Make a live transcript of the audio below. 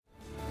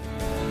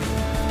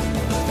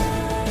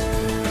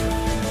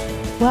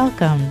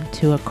Welcome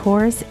to A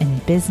Course in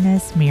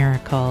Business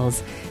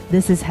Miracles.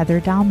 This is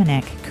Heather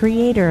Dominic,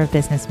 creator of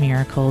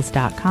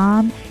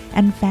businessmiracles.com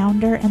and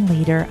founder and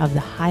leader of the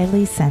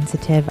highly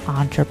sensitive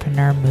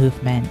entrepreneur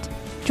movement.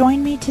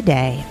 Join me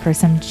today for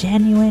some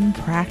genuine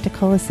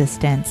practical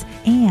assistance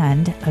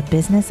and a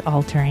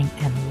business-altering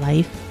and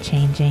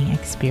life-changing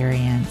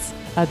experience,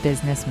 a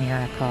business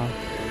miracle.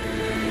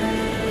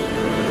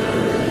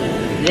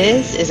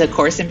 This is A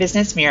Course in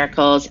Business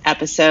Miracles,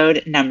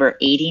 episode number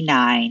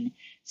 89,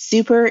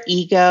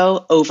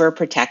 Superego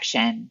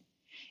Overprotection.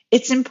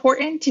 It's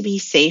important to be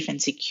safe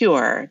and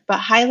secure, but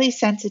highly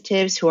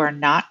sensitives who are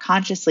not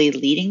consciously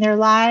leading their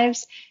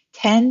lives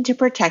tend to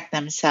protect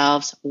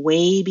themselves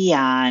way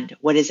beyond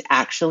what is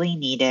actually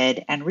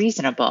needed and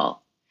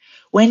reasonable.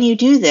 When you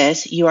do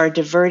this, you are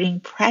diverting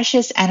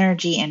precious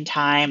energy and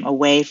time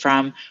away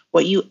from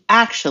what you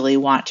actually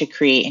want to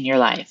create in your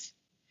life.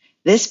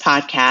 This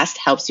podcast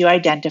helps you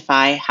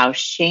identify how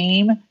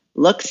shame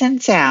looks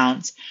and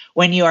sounds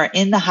when you are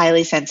in the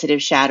highly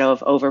sensitive shadow of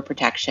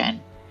overprotection,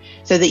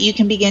 so that you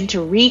can begin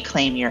to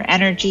reclaim your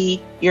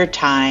energy, your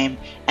time,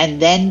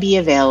 and then be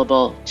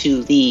available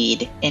to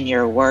lead in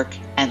your work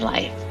and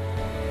life.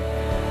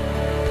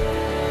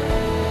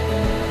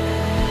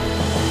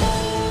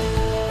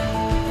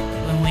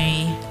 When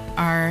we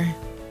are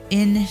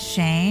in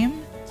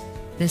shame,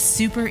 the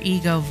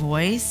superego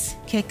voice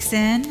kicks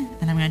in,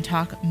 and I'm going to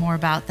talk more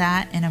about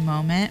that in a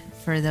moment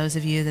for those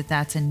of you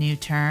that's a new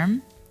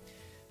term.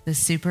 The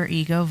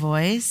superego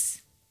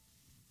voice.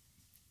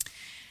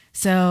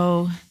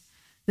 So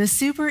the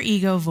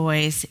superego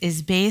voice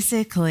is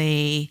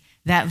basically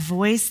that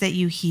voice that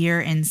you hear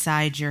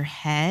inside your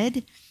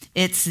head.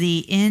 It's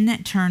the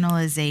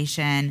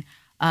internalization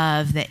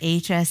of the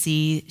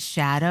HSE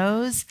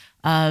shadows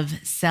of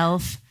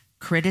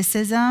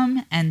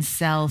self-criticism and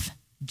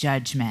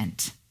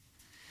self-judgment.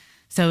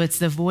 So it's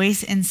the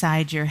voice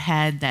inside your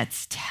head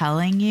that's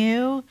telling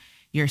you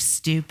you're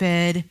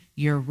stupid,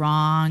 you're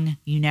wrong,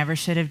 you never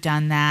should have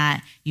done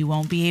that, you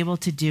won't be able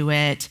to do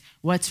it,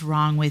 what's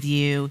wrong with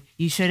you,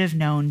 you should have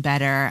known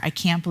better, I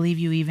can't believe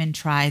you even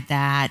tried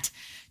that,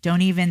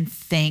 don't even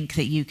think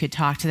that you could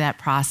talk to that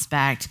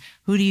prospect,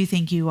 who do you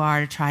think you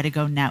are to try to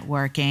go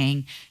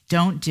networking,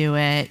 don't do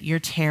it, you're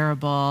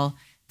terrible.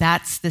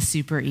 That's the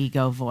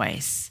superego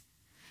voice.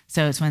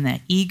 So it's when the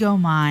ego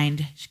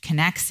mind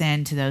connects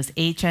into those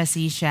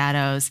HSE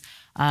shadows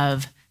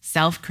of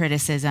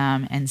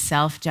self-criticism and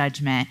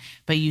self-judgment,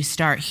 but you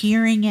start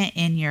hearing it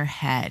in your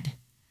head.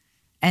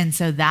 And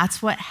so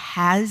that's what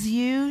has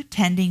you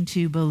tending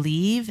to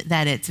believe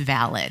that it's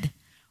valid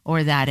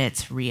or that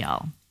it's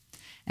real.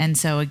 And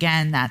so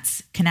again,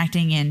 that's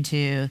connecting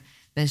into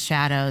the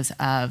shadows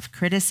of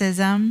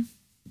criticism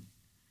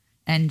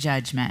and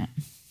judgment.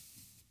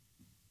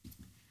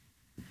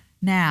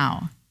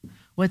 Now,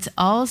 what's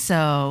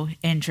also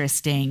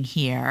interesting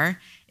here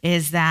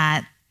is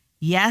that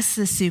yes,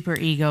 the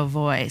superego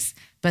voice,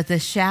 but the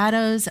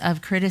shadows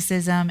of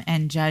criticism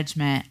and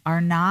judgment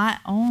are not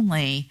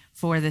only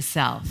for the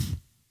self.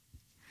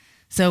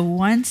 So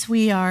once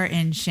we are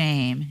in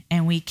shame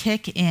and we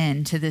kick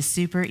into the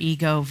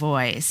superego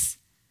voice,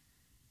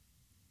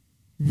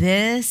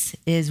 this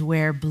is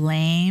where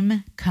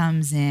blame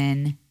comes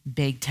in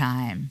big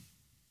time.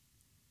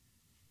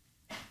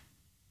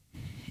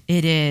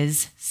 It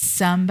is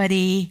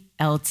somebody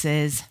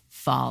else's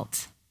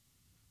fault.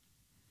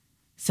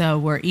 So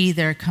we're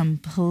either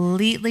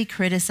completely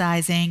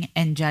criticizing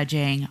and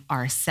judging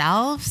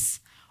ourselves,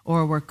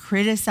 or we're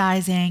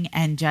criticizing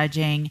and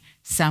judging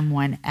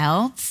someone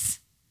else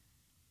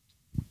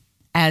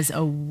as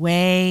a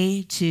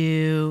way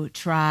to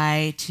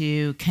try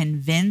to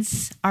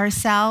convince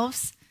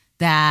ourselves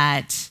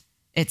that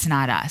it's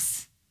not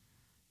us,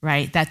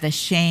 right? That the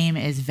shame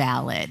is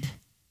valid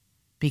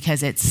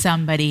because it's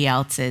somebody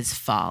else's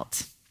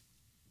fault.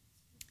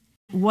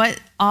 What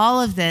all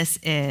of this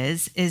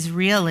is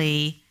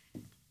really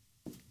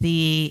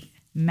the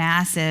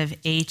massive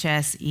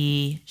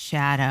HSE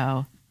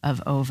shadow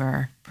of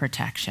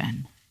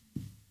overprotection.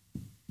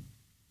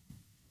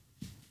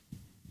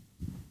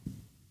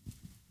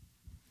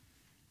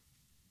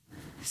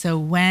 So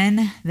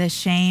when the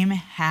shame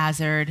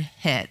hazard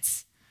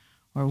hits,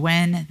 or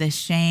when the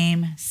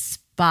shame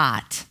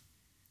spot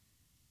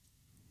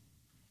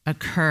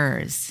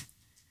occurs,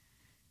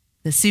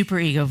 the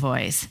superego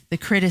voice, the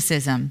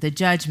criticism, the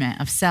judgment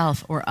of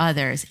self or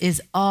others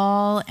is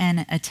all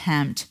an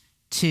attempt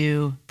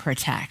to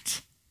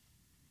protect,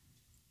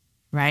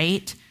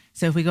 right?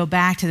 So if we go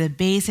back to the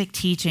basic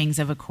teachings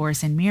of A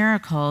Course in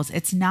Miracles,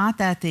 it's not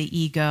that the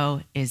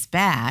ego is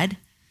bad.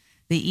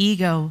 The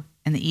ego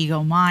and the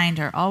ego mind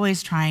are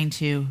always trying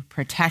to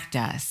protect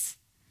us.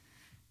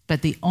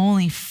 But the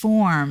only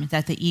form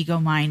that the ego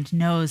mind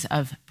knows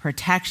of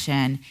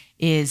protection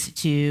is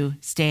to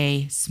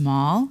stay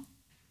small,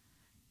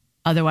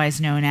 otherwise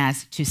known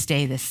as to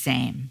stay the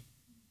same,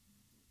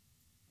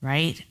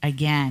 right?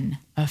 Again,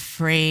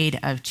 afraid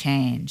of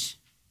change.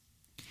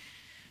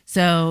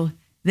 So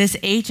this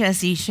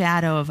HSE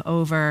shadow of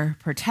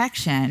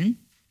overprotection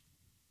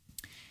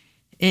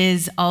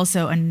is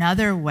also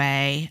another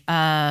way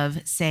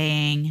of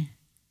saying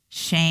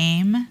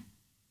shame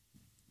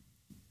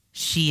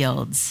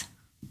shields.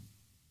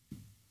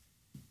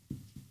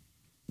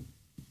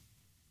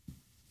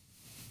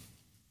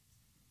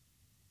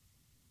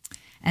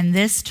 And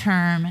this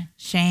term,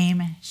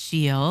 shame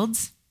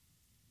shields,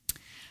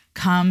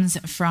 comes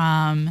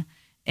from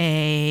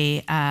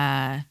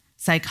a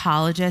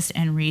psychologist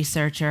and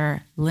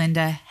researcher,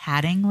 Linda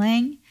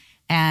Haddingling,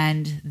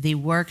 and the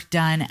work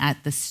done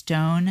at the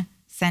Stone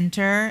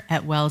Center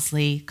at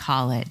Wellesley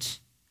College.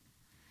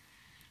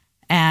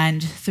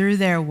 And through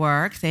their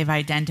work, they've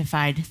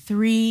identified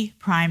 3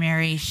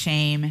 primary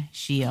shame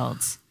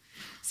shields.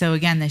 So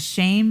again, the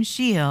shame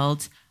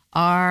shields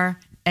are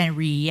a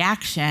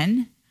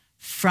reaction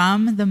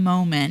from the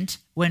moment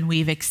when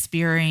we've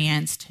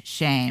experienced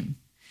shame.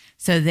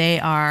 So they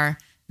are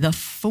the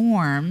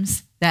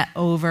forms that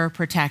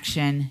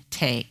overprotection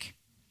take.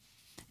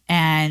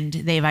 And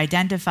they've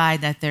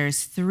identified that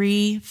there's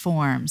 3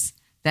 forms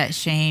that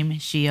shame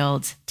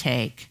shields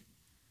take.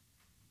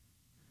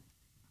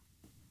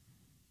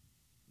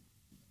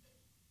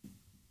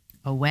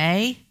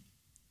 Away,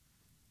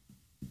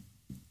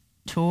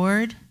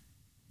 toward,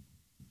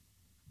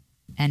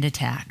 and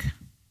attack.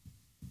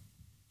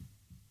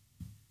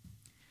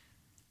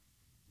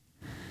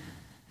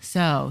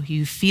 So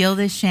you feel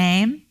the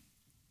shame,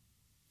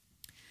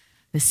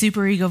 the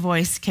superego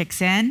voice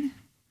kicks in,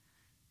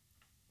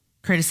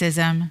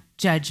 criticism,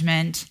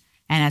 judgment,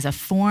 and as a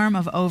form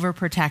of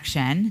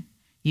overprotection,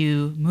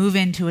 you move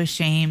into a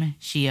shame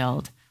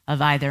shield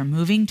of either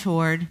moving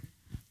toward,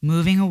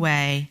 moving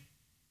away,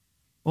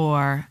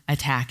 or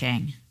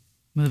attacking,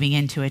 moving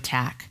into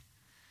attack.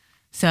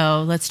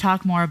 So let's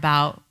talk more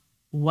about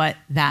what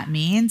that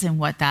means and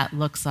what that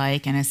looks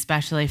like, and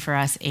especially for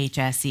us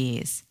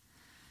HSEs.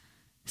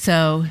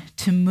 So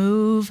to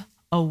move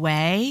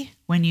away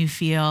when you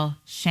feel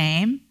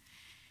shame,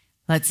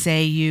 let's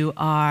say you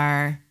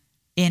are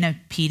in a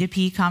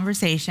P2P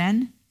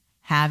conversation,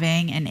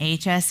 having an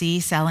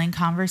HSE selling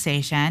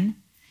conversation,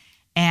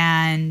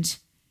 and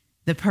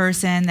the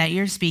person that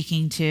you're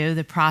speaking to,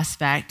 the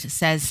prospect,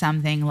 says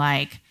something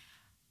like,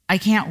 I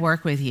can't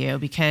work with you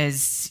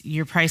because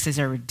your prices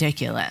are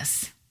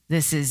ridiculous.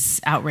 This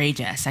is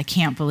outrageous. I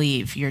can't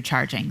believe you're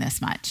charging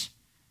this much.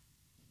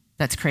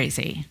 That's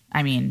crazy.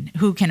 I mean,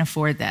 who can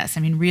afford this? I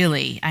mean,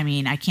 really,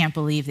 I can't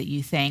believe that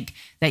you think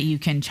that you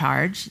can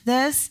charge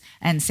this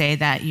and say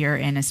that you're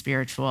in a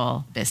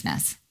spiritual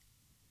business.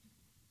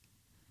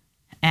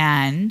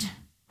 And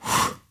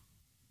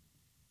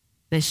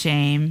the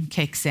shame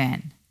kicks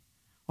in,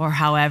 or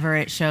however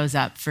it shows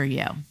up for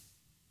you.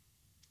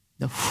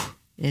 The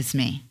is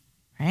me,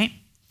 right?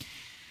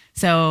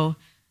 So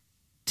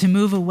to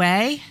move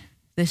away,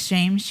 the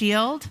shame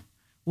shield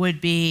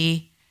would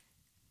be,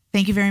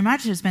 thank you very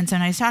much. It's been so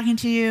nice talking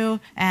to you,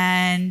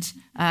 and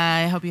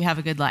I hope you have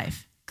a good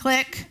life.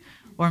 Click,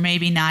 or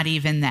maybe not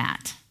even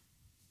that.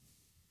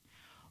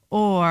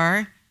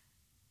 Or,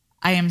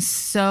 I am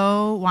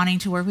so wanting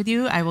to work with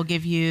you, I will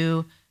give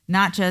you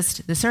not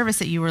just the service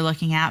that you were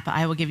looking at, but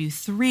I will give you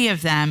 3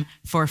 of them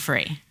for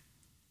free.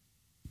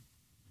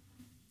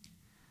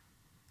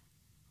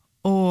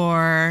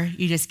 Or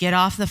you just get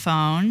off the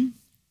phone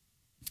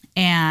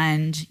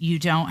and you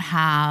don't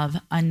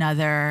have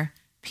another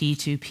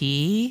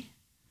P2P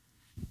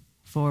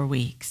 4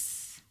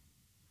 weeks,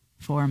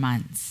 4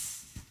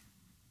 months,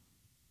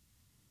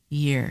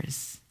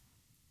 years.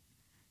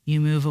 You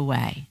move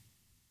away.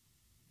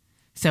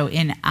 So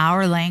in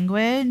our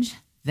language,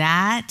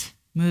 that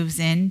moves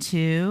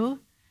into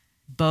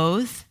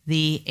both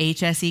the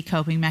HSE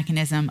coping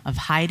mechanism of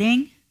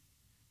hiding.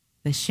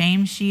 The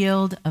shame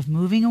shield of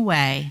moving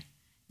away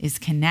is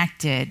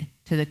connected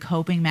to the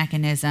coping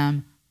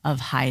mechanism of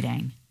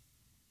hiding.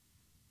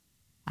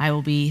 I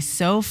will be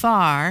so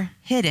far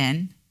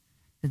hidden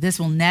that this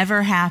will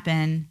never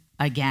happen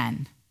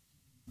again.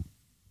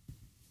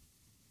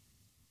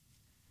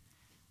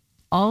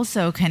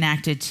 Also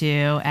connected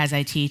to, as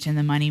I teach in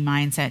the Money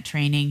Mindset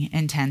Training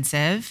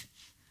Intensive,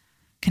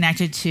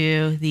 connected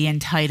to the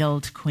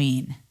entitled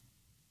queen.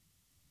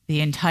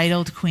 The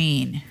entitled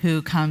queen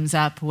who comes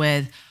up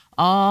with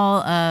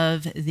all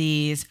of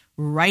these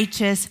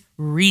righteous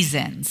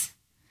reasons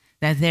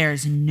that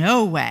there's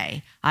no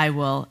way I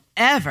will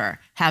ever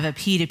have a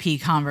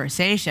P2P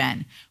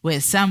conversation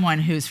with someone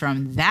who's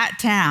from that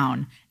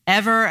town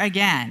ever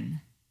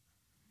again.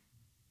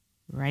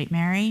 Right,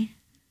 Mary?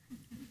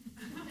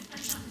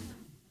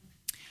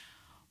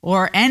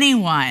 Or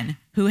anyone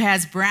who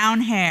has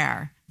brown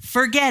hair.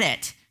 Forget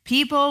it.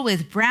 People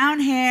with brown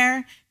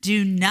hair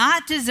do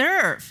not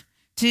deserve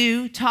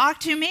to talk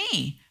to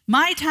me.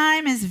 My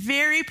time is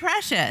very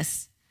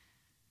precious.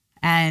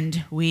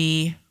 And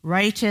we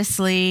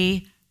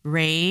righteously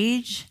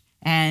rage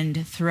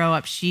and throw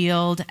up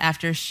shield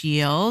after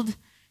shield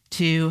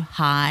to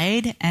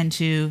hide and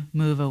to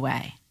move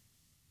away.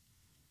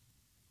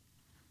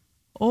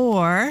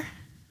 Or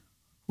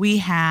we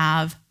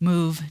have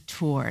move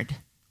toward.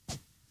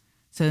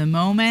 So the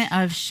moment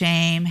of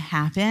shame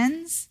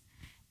happens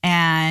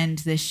and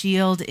the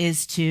shield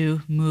is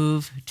to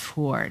move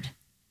toward.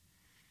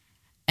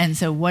 And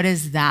so what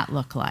does that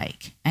look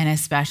like? And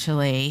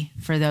especially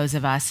for those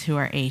of us who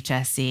are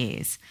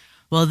HSEs.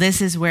 Well,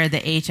 this is where the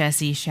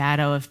HSE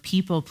shadow of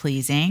people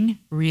pleasing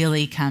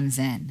really comes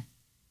in.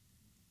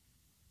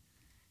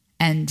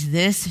 And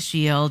this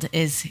shield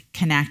is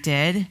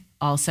connected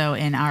also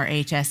in our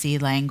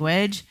HSE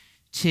language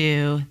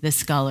to the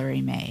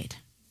scullery maid.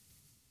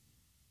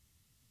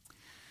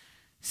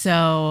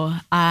 So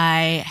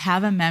I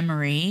have a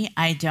memory.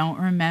 I don't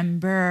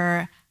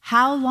remember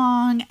how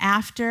long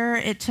after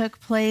it took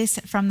place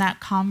from that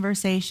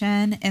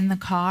conversation in the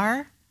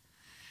car,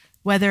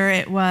 whether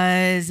it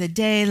was a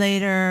day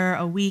later,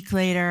 a week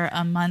later,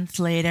 a month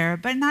later,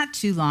 but not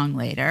too long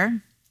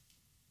later.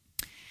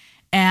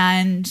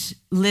 And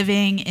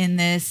living in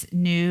this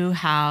new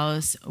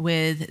house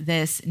with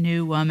this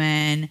new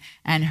woman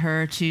and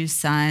her 2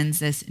 sons,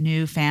 this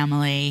new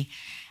family.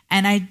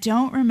 And I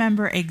don't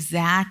remember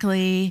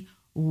exactly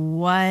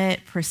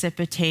what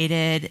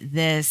precipitated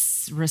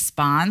this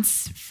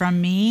response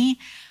from me,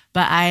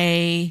 but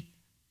I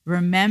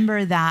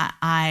remember that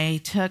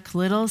I took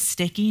little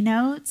sticky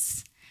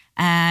notes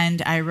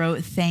and I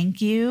wrote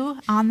thank you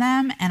on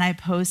them, and I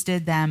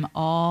posted them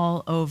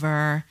all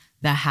over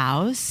the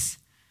house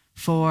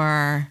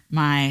for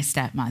my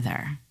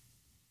stepmother.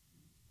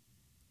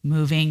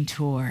 Moving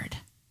toward.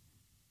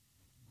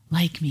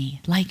 Like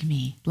me, like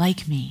me,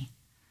 like me.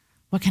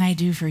 What can I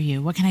do for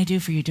you? What can I do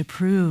for you to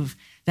prove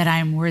that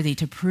I'm worthy,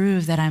 to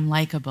prove that I'm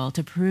likable,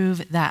 to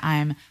prove that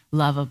I'm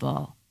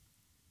lovable?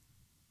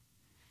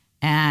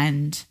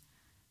 And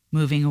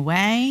moving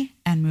away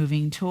and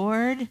moving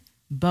toward,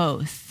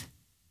 both,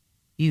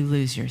 you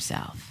lose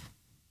yourself.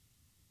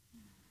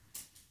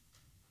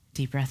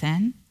 Deep breath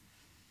in.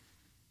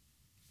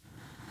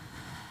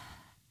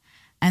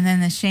 And then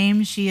the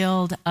shame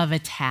shield of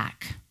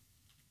attack,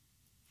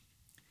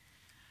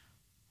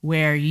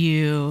 where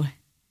you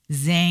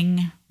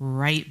zing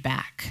right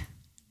back.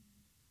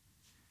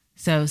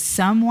 So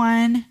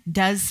someone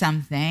does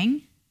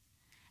something,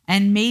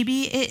 and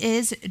maybe it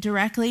is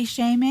directly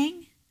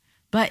shaming,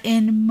 but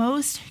in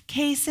most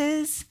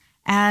cases,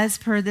 as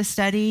per the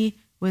study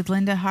with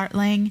Linda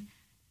Hartling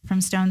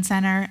from Stone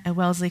Center at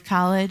Wellesley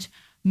College,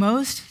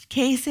 most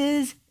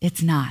cases,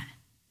 it's not.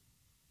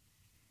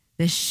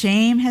 The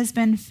shame has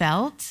been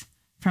felt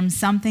from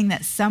something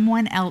that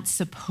someone else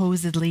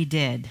supposedly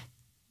did.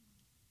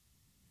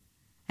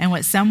 And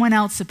what someone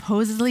else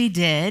supposedly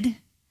did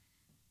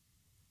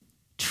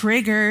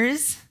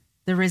triggers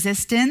the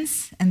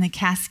resistance and the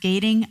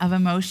cascading of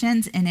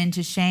emotions and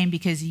into shame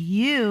because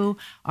you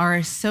are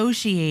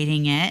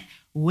associating it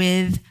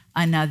with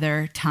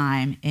another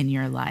time in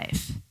your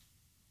life.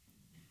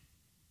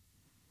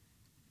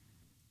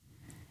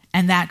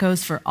 And that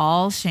goes for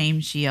all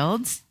shame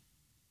shields.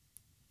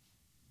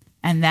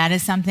 And that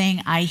is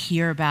something I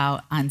hear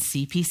about on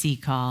CPC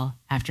call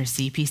after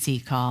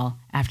CPC call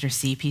after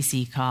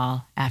CPC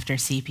call after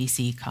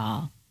CPC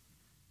call.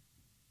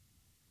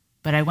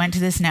 But I went to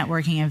this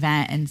networking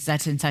event and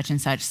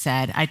such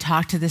said, I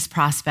talked to this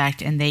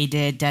prospect and they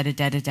did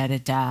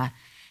da-da-da-da-da-da-da.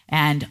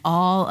 And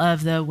all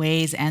of the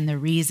ways and the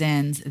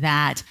reasons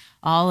that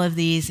all of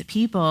these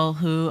people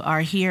who are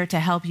here to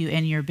help you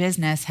in your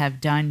business have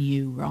done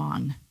you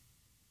wrong.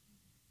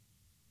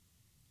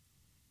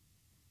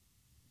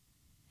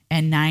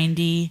 And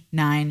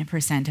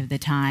 99% of the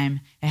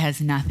time, it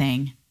has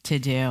nothing to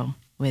do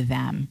with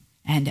them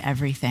and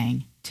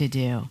everything to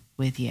do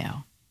with you.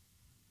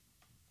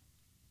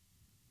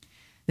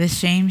 The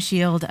shame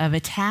shield of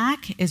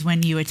attack is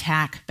when you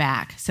attack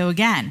back. So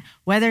again,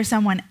 whether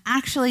someone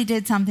actually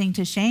did something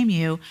to shame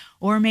you,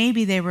 or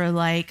maybe they were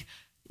like,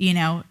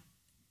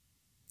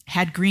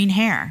 had green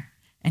hair,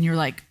 and you're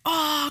like,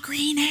 oh,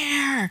 green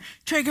hair,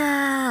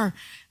 trigger.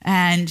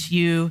 And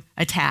you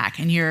attack,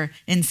 and you're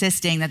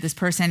insisting that this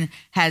person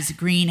has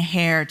green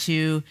hair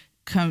to,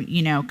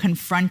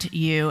 confront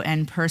you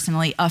and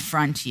personally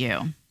affront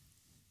you.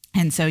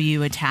 And so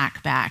you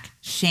attack back,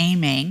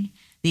 shaming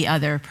the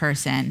other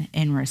person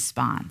in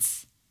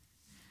response.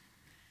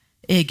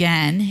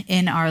 Again,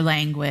 in our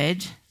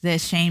language, the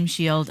shame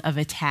shield of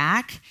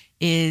attack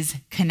is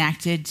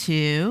connected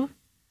to,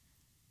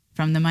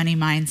 from the money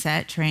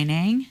mindset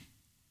training,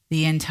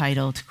 the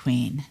entitled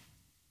queen.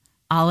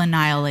 I'll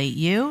annihilate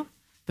you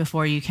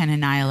before you can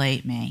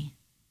annihilate me.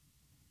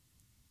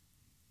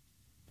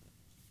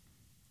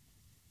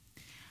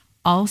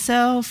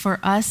 Also, for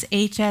us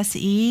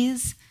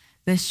HSEs,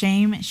 the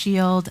shame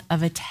shield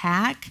of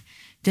attack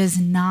does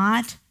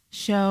not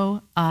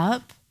show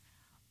up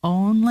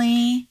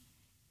only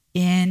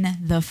in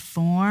the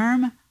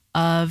form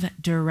of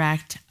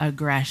direct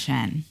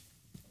aggression.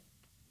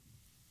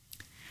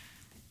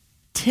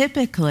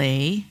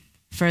 Typically,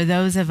 for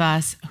those of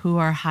us who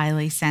are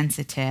highly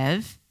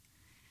sensitive,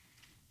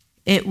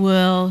 it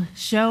will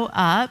show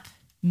up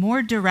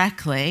more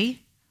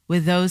directly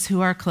with those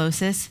who are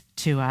closest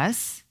to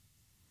us,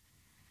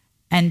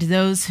 and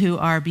those who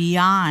are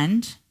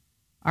beyond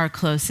our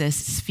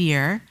closest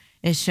sphere,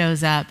 it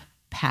shows up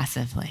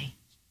passively.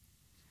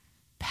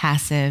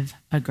 passive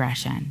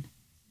aggression.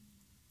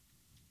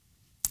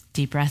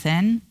 Deep breath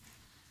in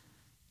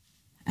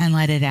and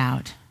let it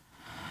out.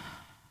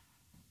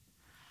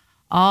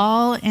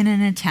 All in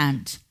an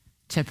attempt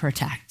to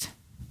protect.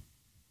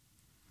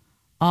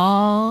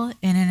 All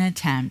in an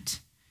attempt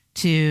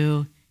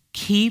to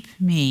keep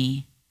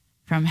me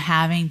from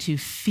having to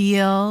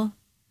feel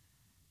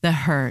the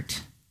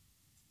hurt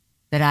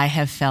that I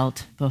have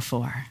felt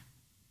before.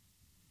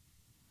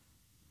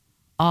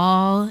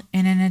 All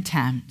in an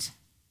attempt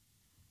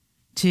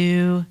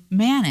to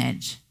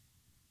manage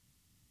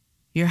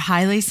your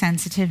highly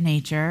sensitive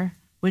nature,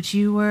 which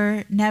you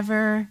were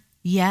never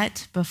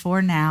yet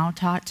before now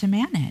taught to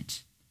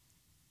manage.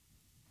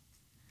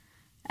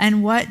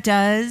 And what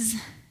does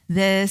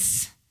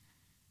this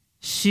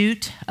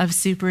shoot of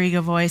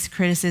superego voice,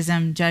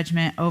 criticism,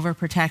 judgment,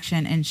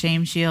 overprotection, and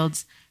shame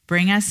shields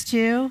bring us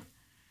to?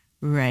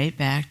 Right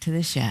back to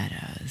the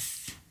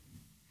shadows.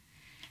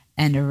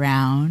 And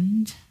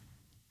around.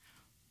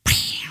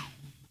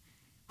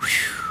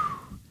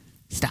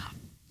 Stop.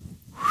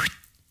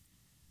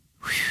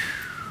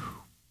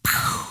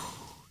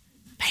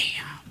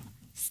 Bam.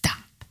 Stop.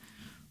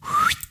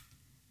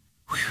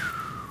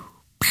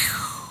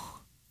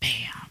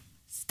 Bam.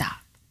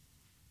 Stop.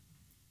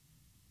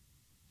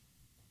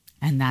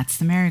 And that's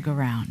the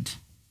merry-go-round.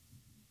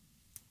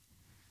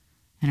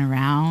 And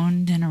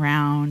around and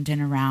around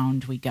and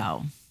around we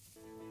go.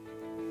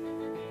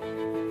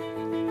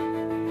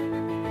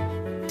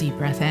 Deep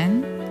breath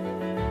in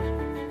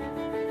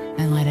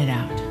and let it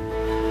out.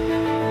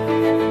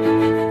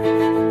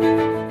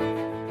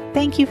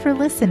 Thank you for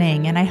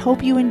listening, and I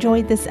hope you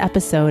enjoyed this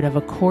episode of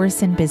A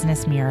Course in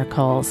Business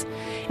Miracles.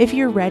 If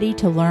you're ready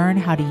to learn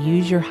how to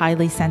use your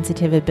highly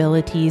sensitive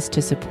abilities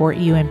to support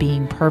you in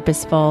being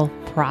purposeful,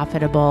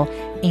 profitable,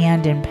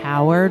 and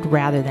empowered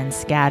rather than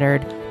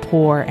scattered,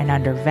 poor, and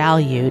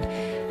undervalued,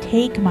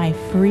 take my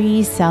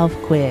free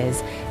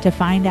self-quiz to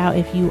find out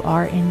if you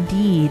are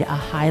indeed a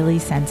highly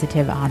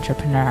sensitive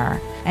entrepreneur.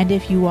 And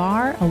if you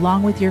are,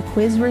 along with your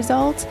quiz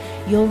results,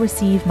 you'll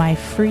receive my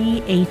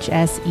free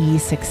HSE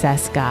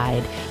Success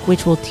Guide,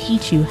 which will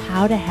teach you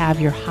how to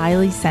have your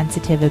highly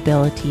sensitive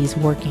abilities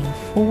working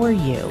for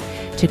you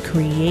to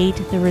create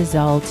the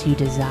results you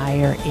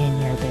desire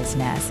in your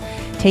business.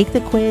 Take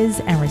the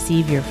quiz and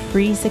receive your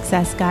free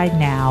success guide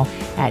now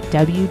at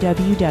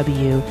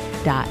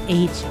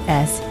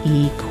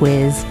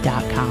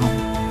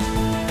www.hsequiz.com.